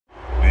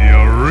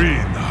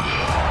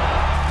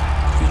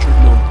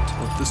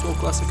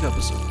classic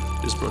episode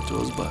is brought to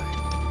us by...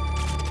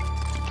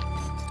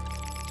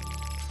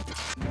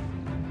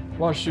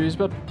 Watch, dude, he's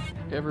about to f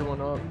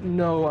everyone up.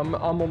 No, I'm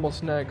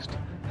almost next. Do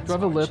I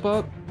have a lip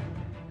up?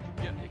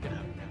 Yeah, you can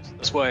have it.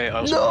 That's why I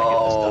was No!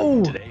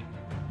 trying to get this done today.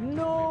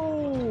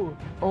 No!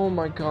 Oh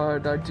my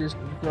god, I just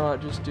did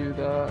not just do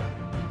that.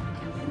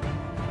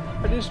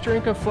 I just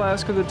drank a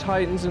flask of the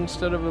Titans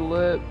instead of a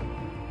lip.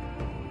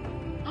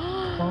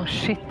 Oh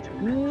shit.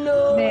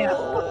 No!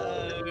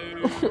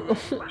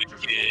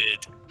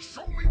 Kid.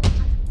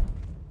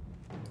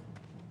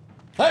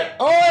 Hey!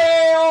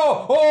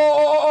 Oh! Oh!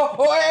 Oh!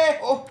 Oh!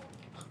 Oh!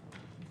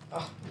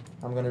 Oh!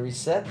 I'm gonna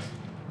reset.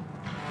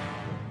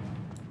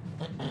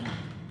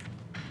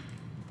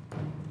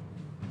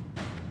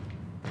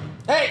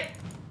 Hey!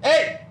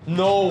 Hey!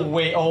 No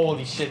way!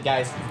 Holy shit,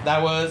 guys!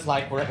 That was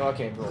like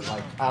okay, bro.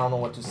 Like I don't know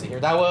what to say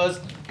here. That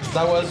was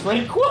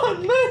rank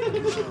 1, man.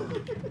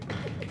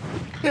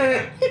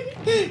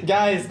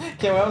 Guys,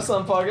 can we have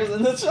some poggers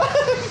in the chat?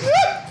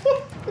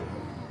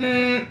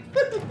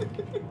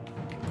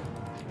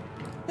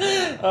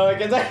 Oh,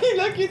 can I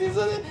look at this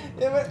one?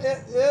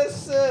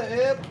 Yes,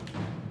 yep.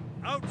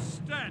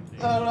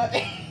 Outstanding.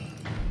 Alright.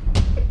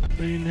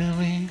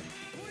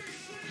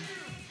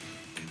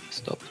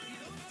 Stopp.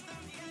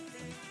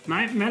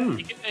 Nei, men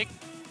Ikke fake.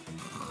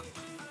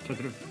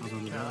 Kødder du? Altså,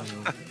 det er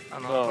jo...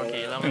 Han har ikke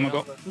healer, men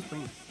gå. Du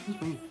springer.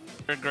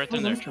 Regret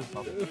in there.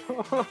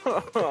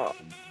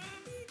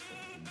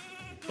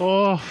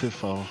 Åh, fy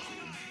faen.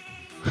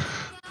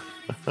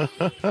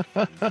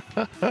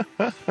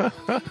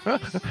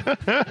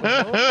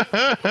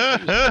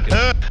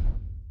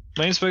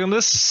 Main spec on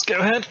this. Go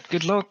ahead.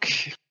 Good luck.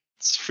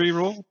 It's free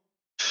roll.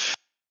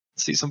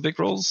 See some big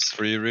rolls.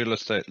 Free real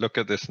estate. Look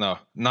at this now.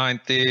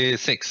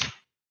 96.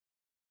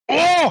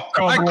 Oh!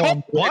 I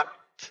caught what?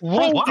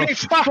 What the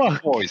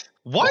fuck, boys?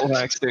 What?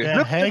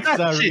 The hex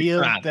are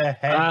real. The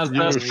hex.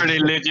 That's pretty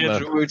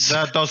legit.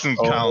 That doesn't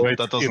count.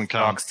 That doesn't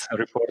count.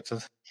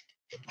 Reported.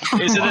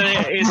 Is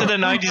it a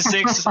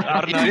 96?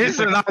 It is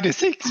a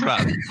 96,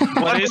 man.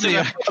 What is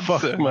it?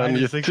 Fuck, man.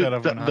 96 out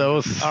of 100. That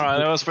was... Alright,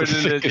 that was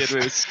pretty legit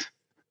boost.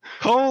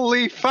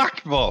 Holy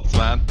fuck balls,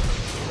 man.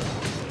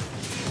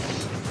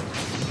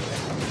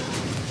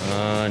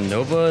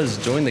 Nova has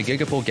joined the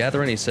Gigapole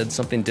Gathering. He said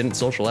something didn't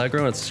social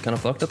aggro. It's kind of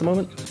fucked at the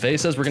moment. Faye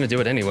says we're gonna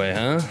do it anyway,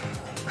 huh?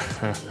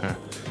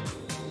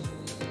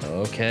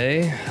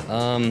 Okay.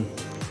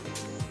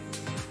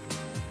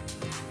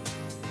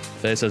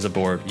 Faye says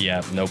abort.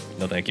 Yeah, nope,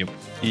 no thank you.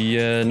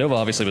 Nova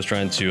obviously was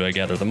trying to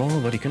gather them all,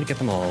 but he couldn't get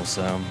them all,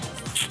 so...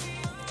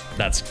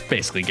 That's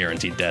basically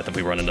guaranteed death if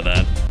we run into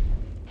that.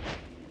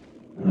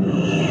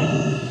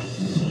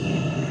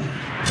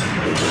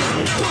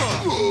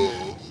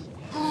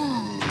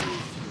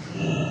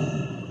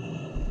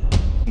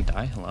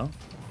 Die, hello?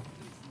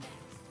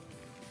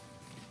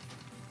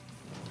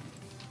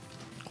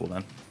 Cool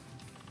then.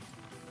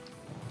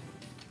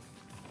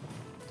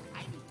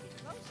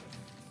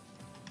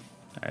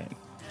 Alright.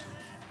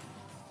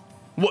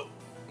 What?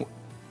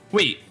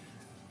 Wait.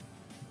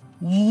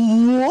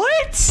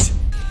 What?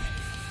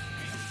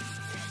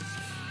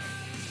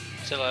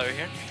 Still over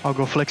here? I'll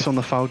go flex on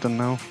the fountain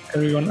now.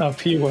 Everyone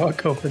up here,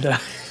 walk over there.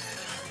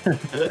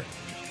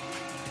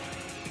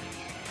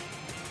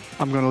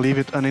 I'm gonna leave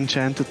it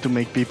unenchanted to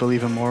make people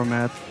even more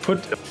mad.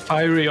 Put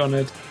fiery on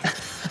it.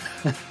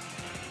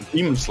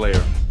 Demon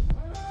Slayer.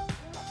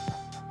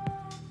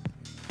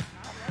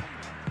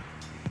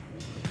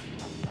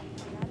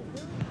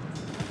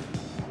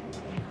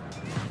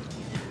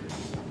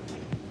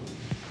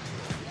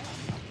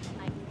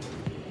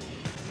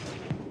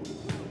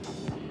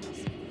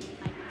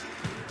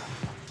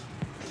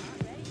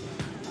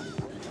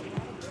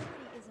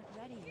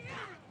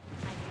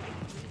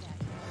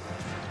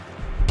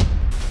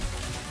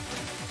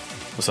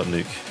 What's up,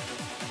 Nuke?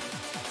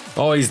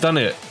 Oh, he's done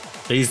it.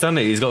 He's done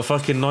it. He's got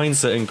fucking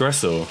 9-set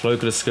Ingressor, Cloak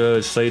of the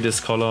Scourge,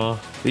 Sadist Collar.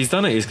 He's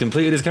done it. He's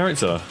completed his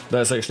character.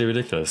 That's actually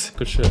ridiculous.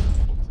 Good shit.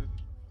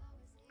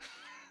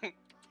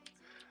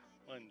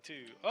 1, 2.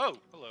 Oh,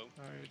 hello.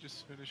 Alright,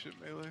 just finish it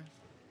melee.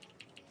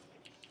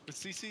 The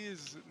CC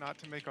is not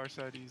to make our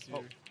side easier.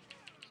 Oh.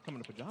 He's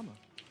coming to pajama.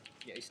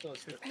 Yeah, he still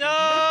has No!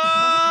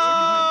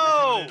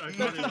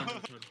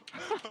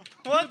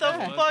 What the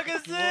fuck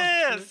is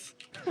this?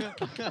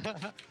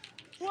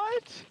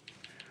 What?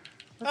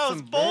 That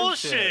was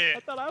bullshit. I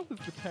thought I was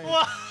the tank.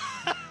 What?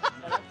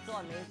 That's so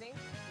amazing.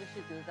 We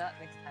should do that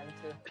next time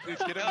too. Dude,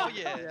 get him, Oh,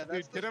 yeah.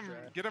 dude,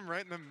 get him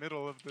right in the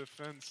middle of the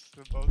fence.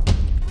 Both.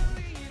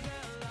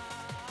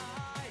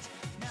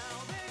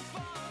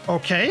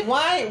 Okay.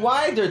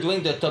 Why they're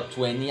doing the top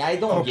 20? I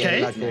don't get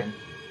it, man.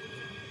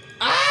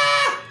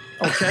 Ah!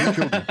 Okay.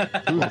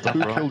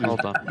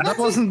 That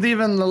wasn't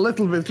even a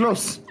little bit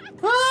close.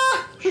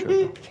 Ah!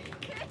 Sure.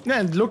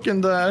 Yeah, look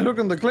in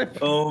the clip.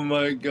 Oh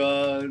my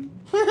god.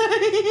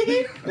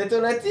 I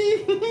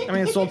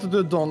mean, it's all to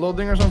do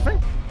downloading or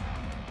something.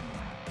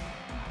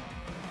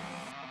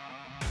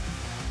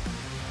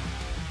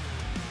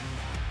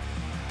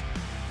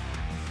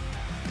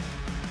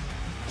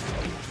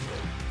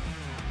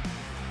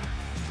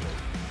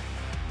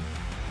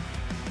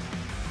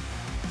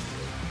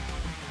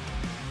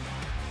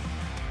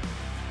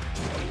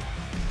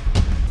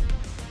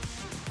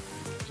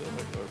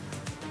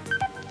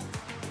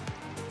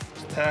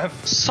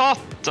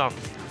 Satan!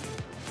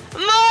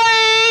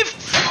 Nej!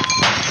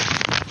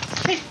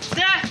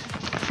 Fitta!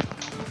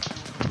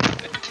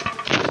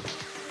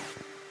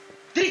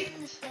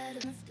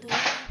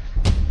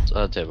 Så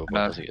är det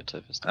på sikkert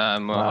typiskt.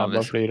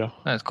 Bara fyra.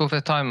 Hvorfor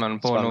er timeren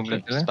på nå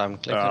blitt det?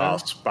 Spamklick. Ja,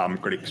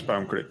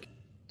 spamklick.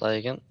 Der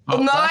gikk den.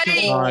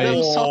 Nei!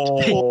 Den satt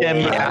på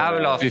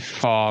Jævla Fy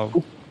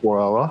faen.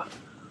 Wow.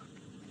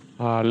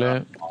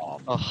 Herlig. Oh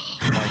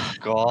my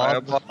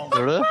god.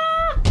 Gjør du?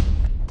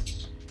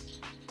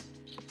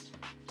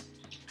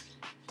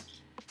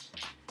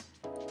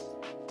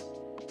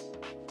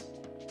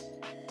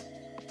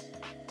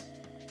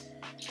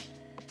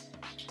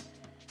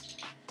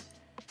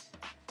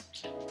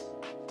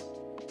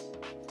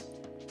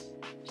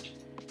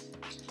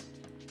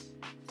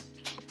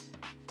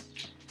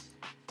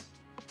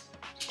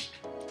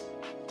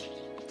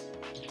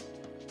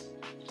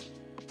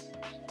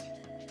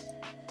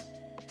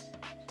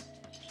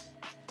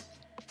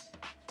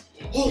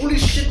 Holy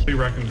shit! We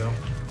wreck him down.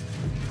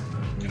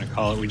 I'm gonna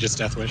call it. We just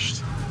death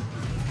wished.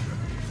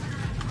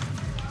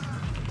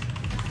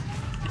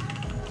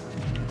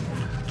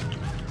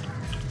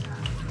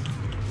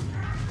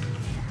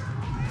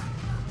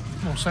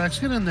 Oh, Sax,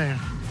 get in there.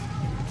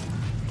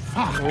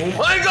 Fuck. Oh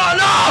my god,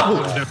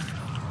 no!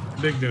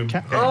 Big doom.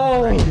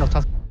 Oh!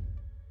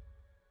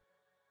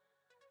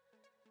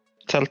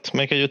 Telt,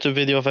 make a YouTube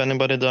video of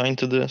anybody dying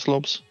to the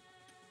slopes.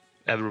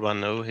 Everyone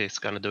know he's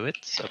gonna do it,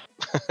 so...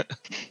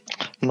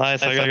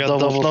 Nice, I got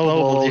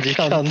double you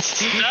can't.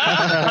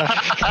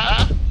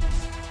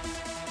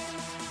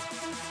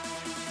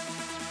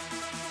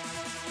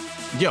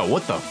 Yo,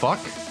 what the fuck?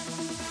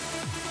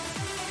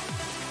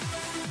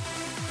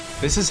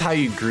 This is how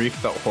you grief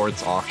the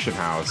Horde's auction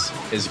house,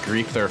 is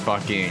grief their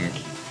fucking...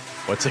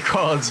 What's it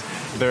called?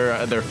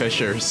 Their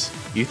fishers.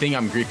 You think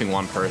I'm griefing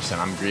one person,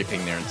 I'm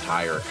griefing their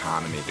entire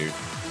economy, dude.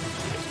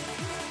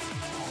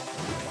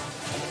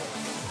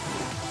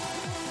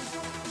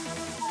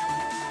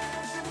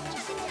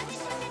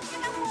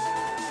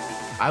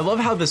 I love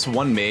how this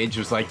one mage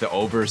was like the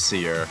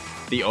overseer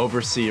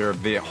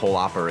of the whole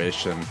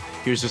operation.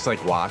 He was just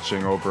like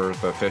watching over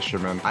the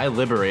fishermen. I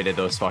liberated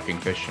those fucking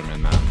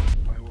fishermen, man.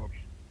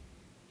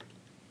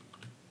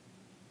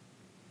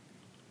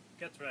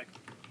 Get wrecked.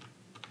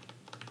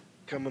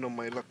 Coming on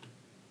my luck.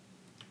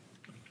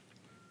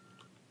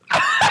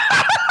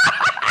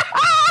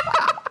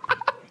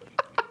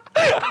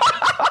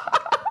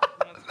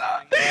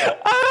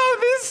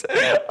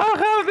 I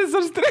have this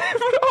on stream,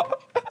 bro.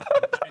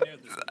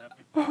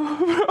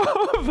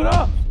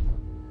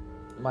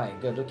 My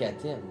god, look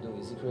at him. Dude,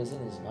 is he crazy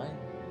in his mind?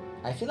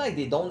 I feel like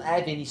they don't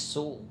have any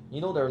soul.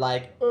 You know, they're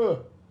like,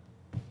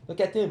 look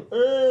at him.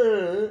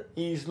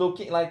 He's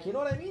looking like, you know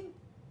what I mean?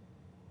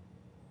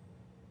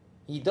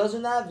 He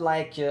doesn't have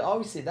like, how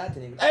we say that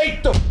in English?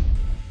 Hey,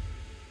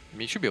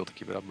 You should be able to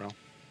keep it up, bro.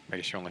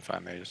 Make sure only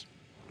 5 mages.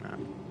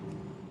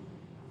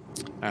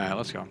 Alright,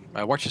 let's go.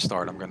 Watch the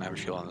start. I'm gonna have a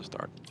shield on the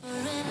start.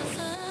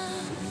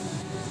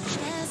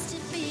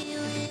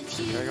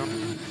 There you go.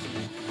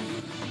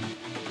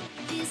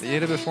 You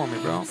did it before me,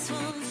 bro.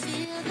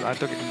 I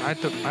took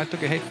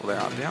a hateful there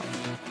out, yeah.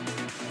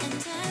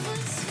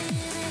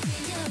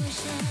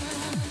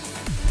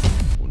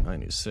 Oh,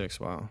 96,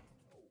 wow.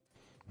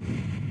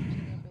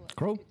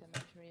 Crow.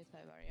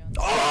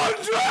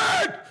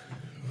 100!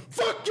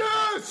 Fuck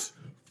yes!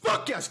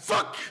 Fuck yes!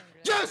 Fuck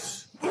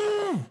yes!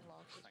 How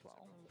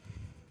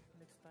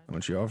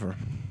much you offer?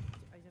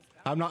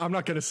 I'm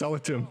not gonna sell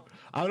it to him.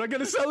 I'm not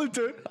gonna sell it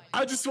to him.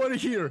 I just want to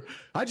hear.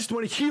 I just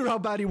want to hear how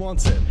bad he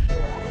wants it.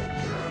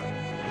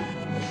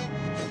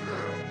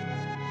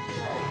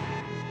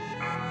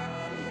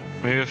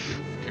 Move.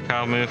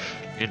 Cacao, move.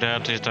 You're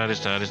dead, he's dead, he's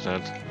dead, he's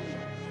dead.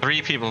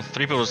 3 people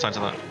assigned to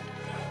that.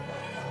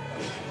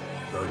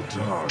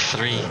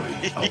 3.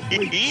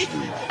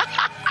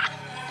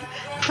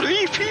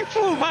 3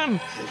 people, man!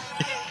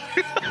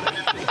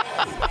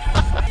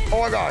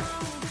 Oh my god.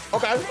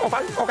 Okay.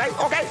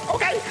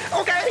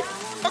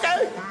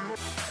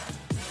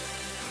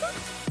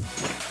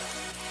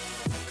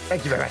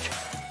 Thank you very much.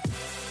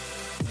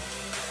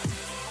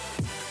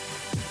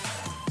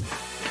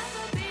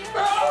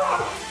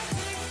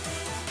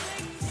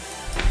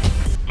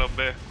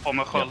 Lobby, on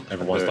my sköld.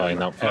 Everyone's dying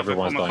now.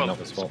 Everyone's dying now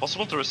as well.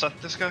 Possible to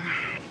reset this guy?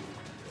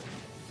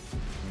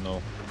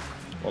 No.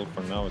 Well,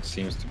 for now it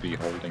seems to be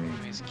holding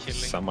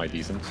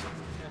semi-decent.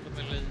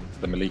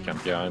 The melee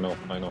camp, yeah, I know.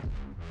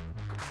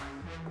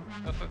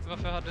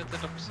 Varför hade inte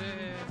Doxy...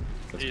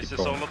 Easy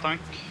solo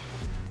tank.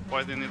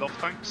 Why do you need off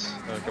tanks?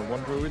 Get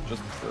one druid,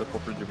 just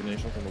pop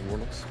rejuvenation on the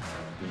warlocks.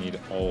 We need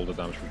all the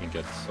damage we can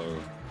get, so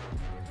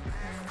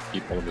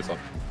keep all of this up.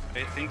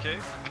 18k.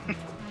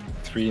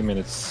 3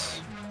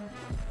 minutes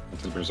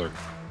until berserk.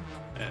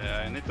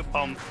 I need to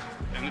pump,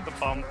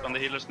 and the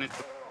healers need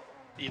to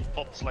eat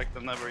pots like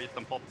they've never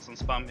eaten pots and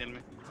spam heal me.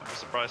 I'd be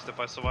surprised if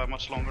I survive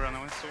much longer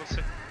anyway, so we'll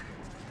see.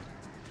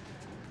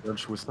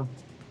 Judge Wisdom?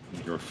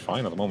 You're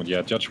fine at the moment.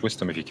 Yeah, Judge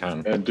Wisdom if you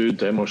can. Do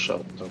demo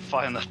shot.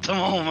 Fine at the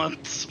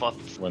moment, but...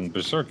 When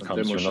berserk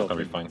comes, you're not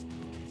gonna be fine.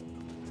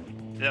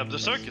 Yeah,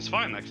 Berserk is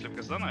fine actually,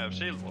 because then I have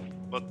shield wall.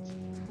 But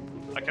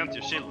I can't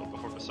use shield wall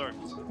before Berserk.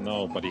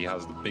 No, but he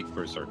has the big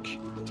Berserk.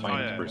 The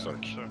tiny yeah,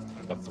 Berserk. Sure.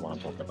 That's the one I'm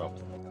talking about.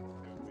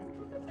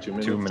 2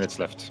 minutes. 2 minutes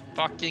left.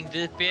 Fucking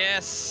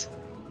DPS!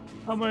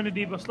 How many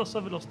debuffs lost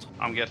have we lost?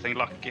 I'm getting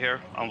lucky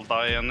here. I'll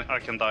die and I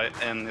can die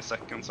any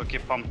second, so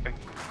keep pumping.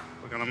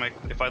 We're gonna make,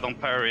 if I don't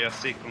parry a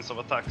sequence of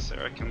attacks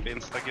here, I can be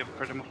insta-give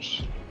pretty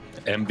much.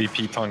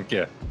 MVP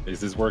Tanke. Is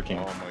this working?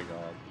 Oh my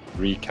god.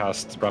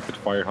 Recast Rapid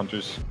Fire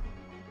Hunters.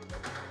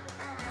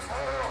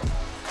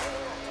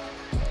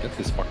 Get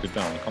this fucker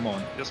down, come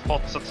on. Just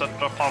pots,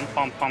 etc.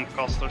 Pump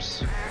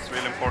casters. It's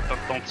really important,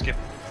 don't skip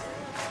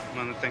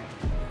on anything.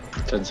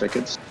 10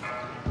 seconds.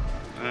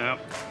 Yeah,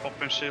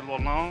 pop in shield wall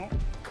now.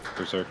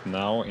 Berserk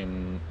now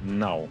in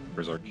now.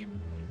 Berserk.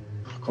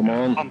 Come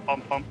on.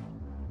 Pump.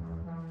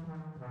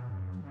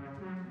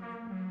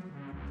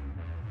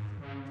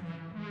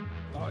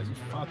 Die, you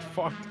fat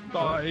fuck,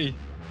 die!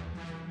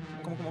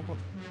 Come on.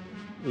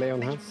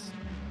 Leon has.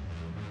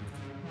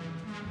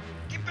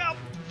 Keep out!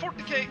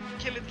 40k!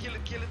 Kill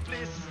it,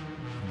 please!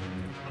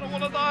 I don't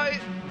wanna die!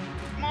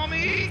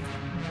 Mommy!